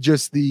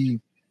 Just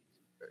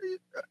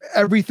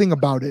everything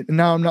about it. And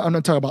now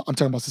I'm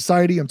talking about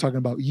society. I'm talking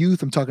about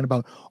youth. I'm talking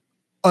about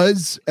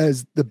us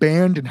as the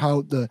band and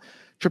how the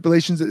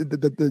tribulations,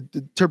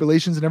 the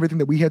turbulations and everything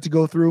that we had to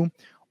go through.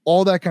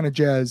 All that kind of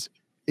jazz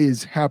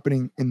is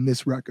happening in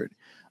this record.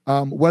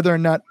 Whether or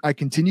not I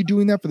continue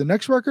doing that for the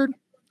next record,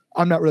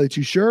 I'm not really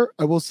too sure.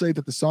 I will say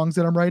that the songs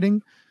that I'm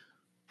writing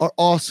are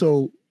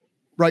also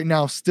right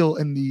now still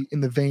in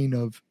the vein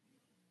of,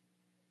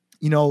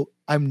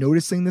 I'm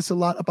noticing this a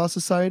lot about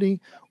society,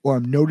 or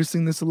I'm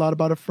noticing this a lot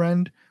about a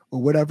friend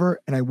or whatever,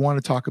 and I want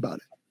to talk about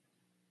it.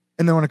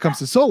 And then when it comes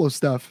to solo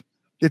stuff,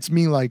 it's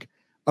me like,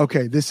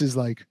 okay, this is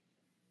like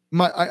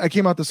I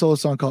came out the solo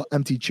song called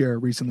Empty Chair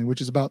recently, which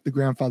is about the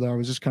grandfather I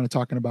was just kind of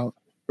talking about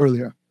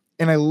earlier.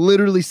 And I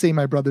literally say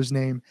my brother's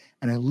name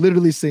and I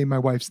literally say my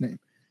wife's name.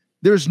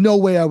 There's no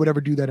way I would ever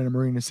do that in a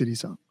Marina City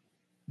song.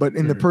 But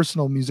in the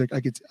personal music,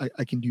 I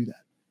can do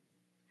that.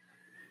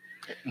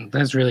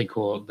 That's really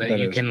cool that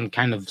you can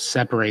kind of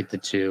separate the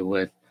two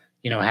with,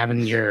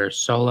 having your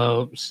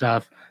solo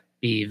stuff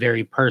be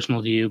very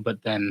personal to you,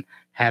 but then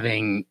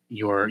having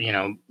your,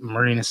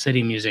 Marina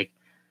City music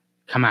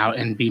come out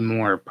and be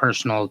more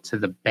personal to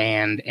the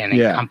band and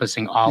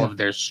encompassing all of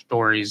their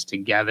stories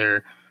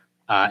together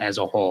as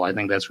a whole. I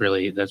think that's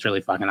really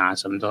fucking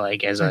awesome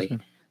to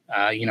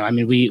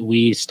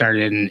we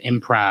started an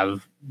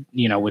improv,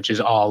 which is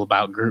all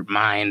about group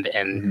mind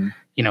and,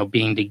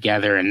 being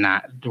together and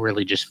not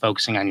really just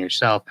focusing on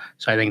yourself.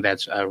 So I think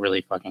that's a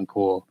really fucking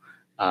cool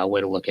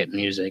way to look at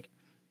music.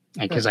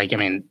 Because,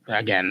 again,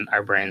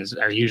 our brains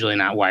are usually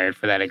not wired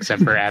for that,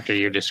 except for after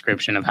your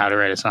description of how to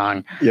write a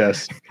song.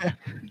 Yes.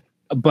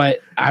 But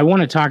I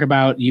want to talk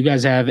about, you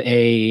guys have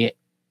a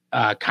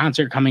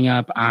concert coming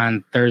up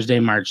on Thursday,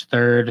 March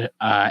 3rd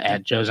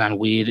at Joe's on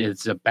Weed.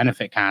 It's a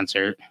benefit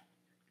concert.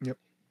 Yep.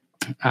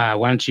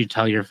 Why don't you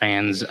tell your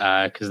fans,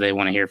 because they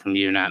want to hear from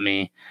you, not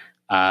me,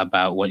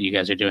 about what you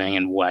guys are doing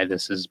and why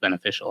this is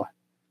beneficial.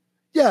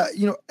 Yeah,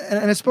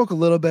 and I spoke a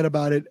little bit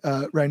about it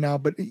right now,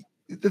 but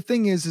the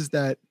thing is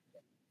that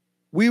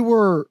we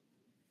were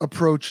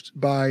approached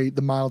by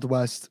the Mild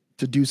West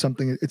to do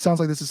something. It sounds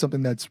like this is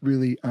something that's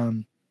really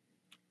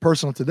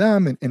personal to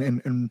them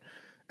and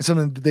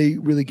something that they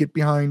really get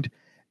behind.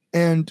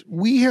 And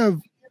we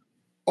have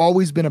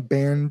always been a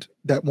band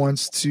that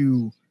wants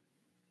to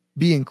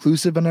be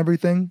inclusive on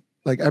everything,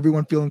 like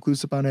everyone feel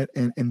inclusive on it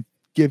and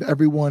give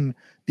everyone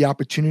the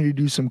opportunity to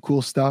do some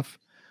cool stuff.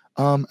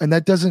 And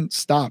that doesn't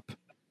stop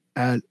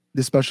at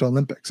the Special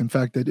Olympics. In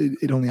fact,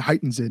 it only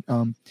heightens it.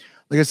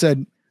 Like I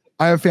said,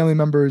 I have family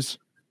members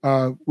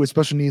with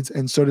special needs,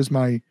 and so does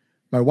my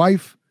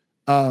wife.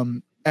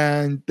 And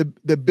the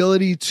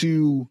ability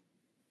to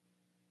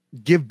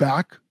give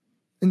back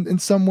in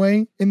some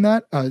way in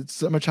that,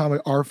 so much how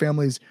our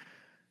families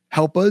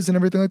help us and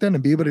everything like that,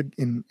 and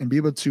be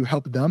able to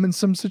help them in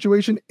some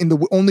situation in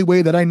the only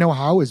way that I know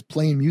how is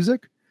playing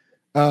music.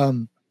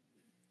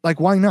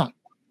 Why not?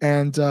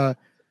 And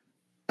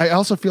I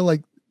also feel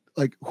like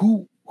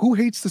who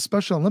hates the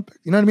Special Olympics?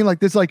 You know what I mean? Like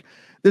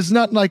there's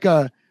not like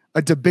a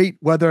debate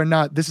whether or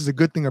not this is a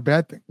good thing or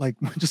bad thing. Like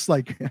just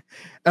like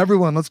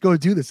everyone, let's go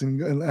do this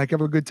and like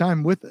have a good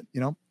time with it.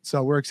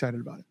 So we're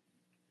excited about it.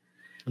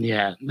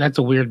 Yeah, that's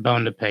a weird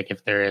bone to pick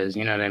if there is.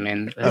 You know what I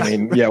mean?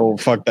 Well,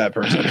 fuck that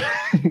person.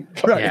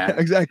 Right? Yeah,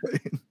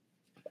 exactly.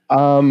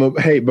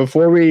 Hey,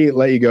 before we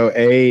let you go,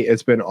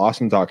 it's been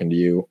awesome talking to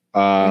you.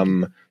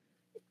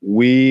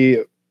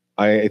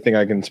 I think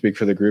I can speak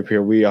for the group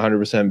here. We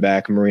 100%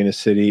 back Marina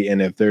City.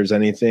 And if there's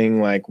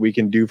anything like we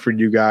can do for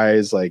you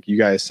guys, like you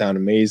guys sound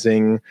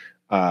amazing.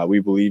 We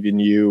believe in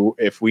you.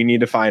 If we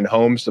need to find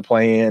homes to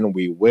play in,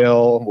 we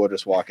will. We'll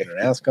just walk in and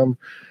ask them.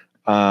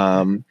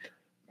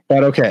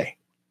 But okay.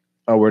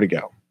 Where to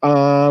go?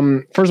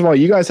 First of all,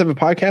 you guys have a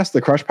podcast,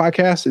 the Crush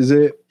Podcast. Is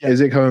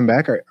it coming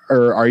back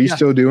or are you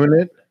still doing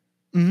it?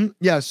 Mm-hmm.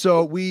 Yeah.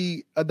 So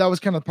we, that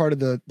was kind of part of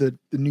the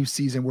new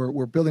season.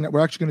 We're building it. We're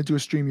actually going to do a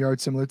StreamYard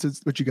similar to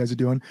what you guys are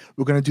doing.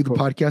 We're going to do the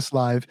podcast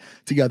live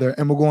together,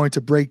 and we're going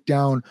to break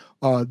down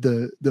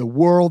the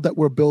world that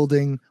we're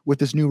building with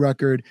this new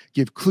record,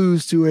 give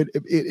clues to it.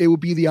 It will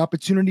be the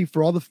opportunity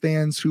for all the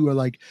fans who are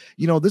like,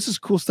 this is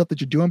cool stuff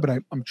that you're doing, but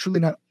I'm truly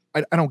not,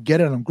 I don't get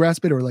it. I don't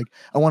grasp it, or like,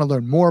 I want to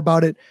learn more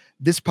about it.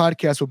 This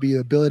podcast will be the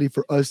ability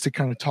for us to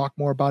kind of talk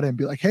more about it and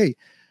be like, hey,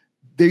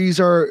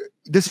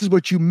 this is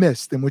what you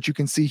missed, and what you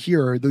can see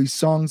here are these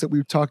songs that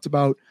we've talked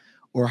about,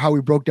 or how we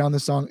broke down the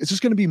song. It's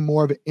just going to be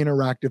more of an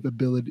interactive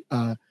ability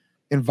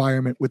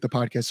environment with the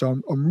podcast.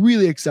 So I'm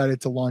really excited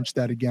to launch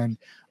that again,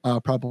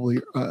 probably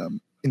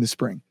in the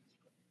spring.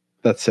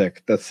 That's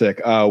sick.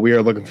 We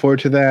are looking forward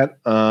to that.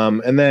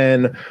 And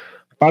then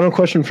final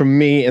question from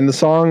me. In the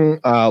song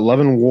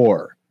Love and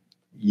War,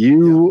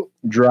 you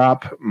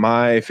drop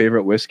my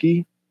favorite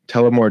whiskey,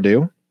 Tullamore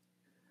Dew.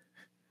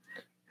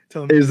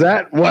 Is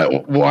that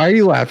what? Why are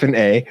you laughing?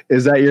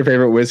 Is that your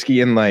favorite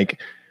whiskey? And like,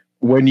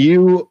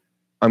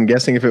 I'm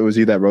guessing if it was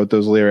you that wrote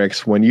those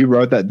lyrics, when you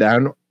wrote that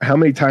down, how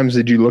many times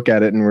did you look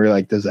at it and were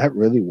like, does that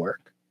really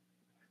work?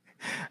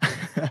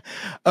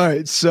 All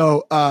right.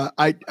 So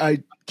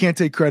I can't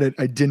take credit.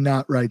 I did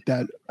not write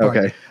that part.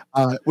 Okay.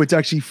 What's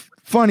actually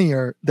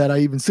funnier that I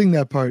even sing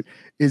that part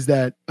is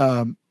that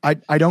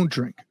I don't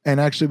drink. And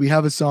actually we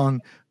have a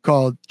song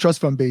called Trust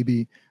Fund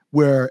Baby,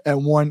 where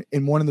in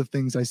one of the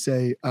things I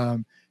say,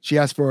 she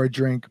asked for a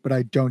drink, but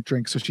I don't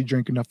drink, so she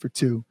drank enough for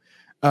two.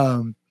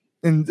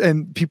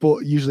 And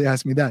people usually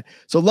ask me that.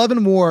 So Love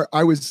and War,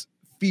 I was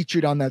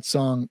featured on that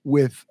song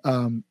with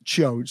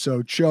Cho.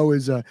 So Cho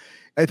is I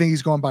think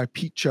he's going by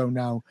Pete Cho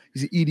now.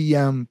 He's an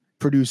EDM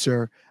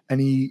producer, and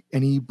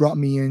he brought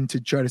me in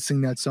to try to sing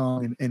that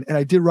song. And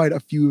I did write a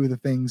few of the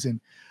things and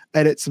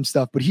edit some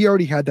stuff, but he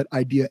already had that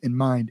idea in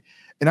mind.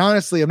 And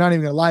honestly, I'm not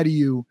even gonna lie to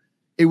you,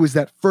 it was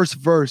that first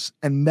verse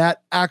and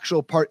that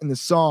actual part in the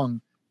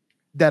song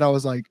that I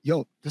was like,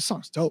 yo, this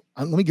song's dope.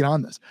 Let me get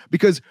on this.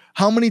 Because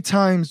how many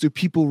times do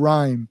people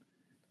rhyme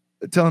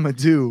Tullamore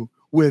Dew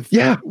with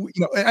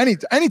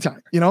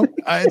anytime,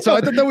 and so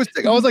I thought that was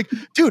sick. I was like,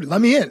 dude,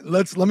 let me in,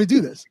 let me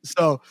do this.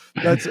 So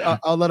that's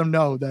I'll let him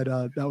know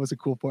that that was a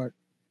cool part.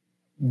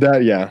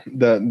 The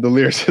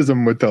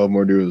lyricism with Tell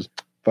Mordu is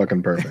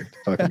fucking perfect.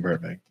 Fucking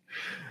perfect.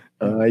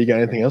 You got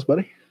anything else,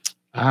 buddy?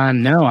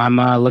 No, I'm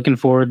looking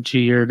forward to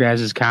your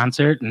guys'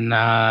 concert and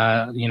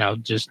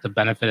just the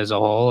benefit as a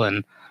whole,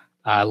 and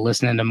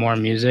listening to more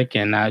music.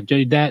 And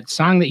dude, that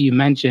song that you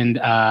mentioned,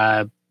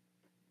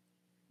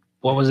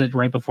 what was it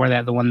right before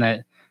that? The one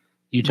that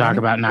you talk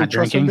about not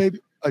drinking?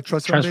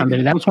 Trust Fund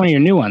Baby. That was one of your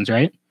new ones,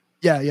 right?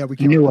 Yeah, we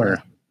came newer.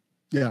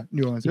 Yeah,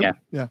 new ones.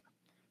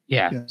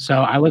 Yeah.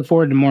 So I look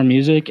forward to more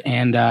music,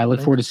 and I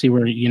look forward to see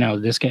where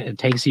this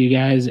takes you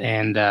guys,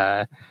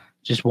 and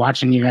just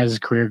watching you guys'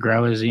 career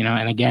grow.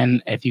 And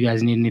again, if you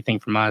guys need anything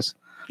from us,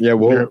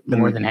 we're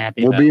more than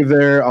happy. We'll be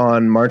there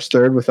on March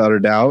 3rd without a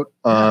doubt.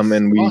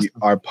 And we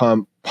are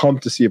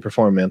pumped to see you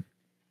perform, man.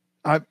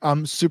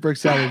 I'm super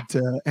excited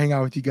to hang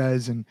out with you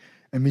guys and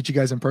meet you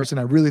guys in person.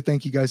 I really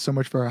thank you guys so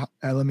much for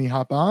letting me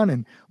hop on,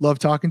 and love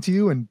talking to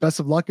you, and best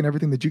of luck in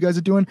everything that you guys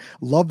are doing.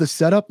 Love the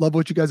setup. Love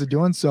what you guys are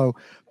doing. So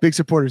big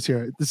supporters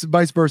here. This is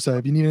vice versa.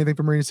 If you need anything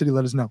from Marina City,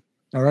 let us know.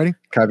 All righty.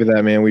 Copy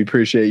that, man. We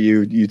appreciate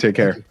you. You take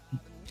care.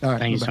 All right.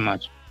 Thank you so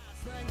much.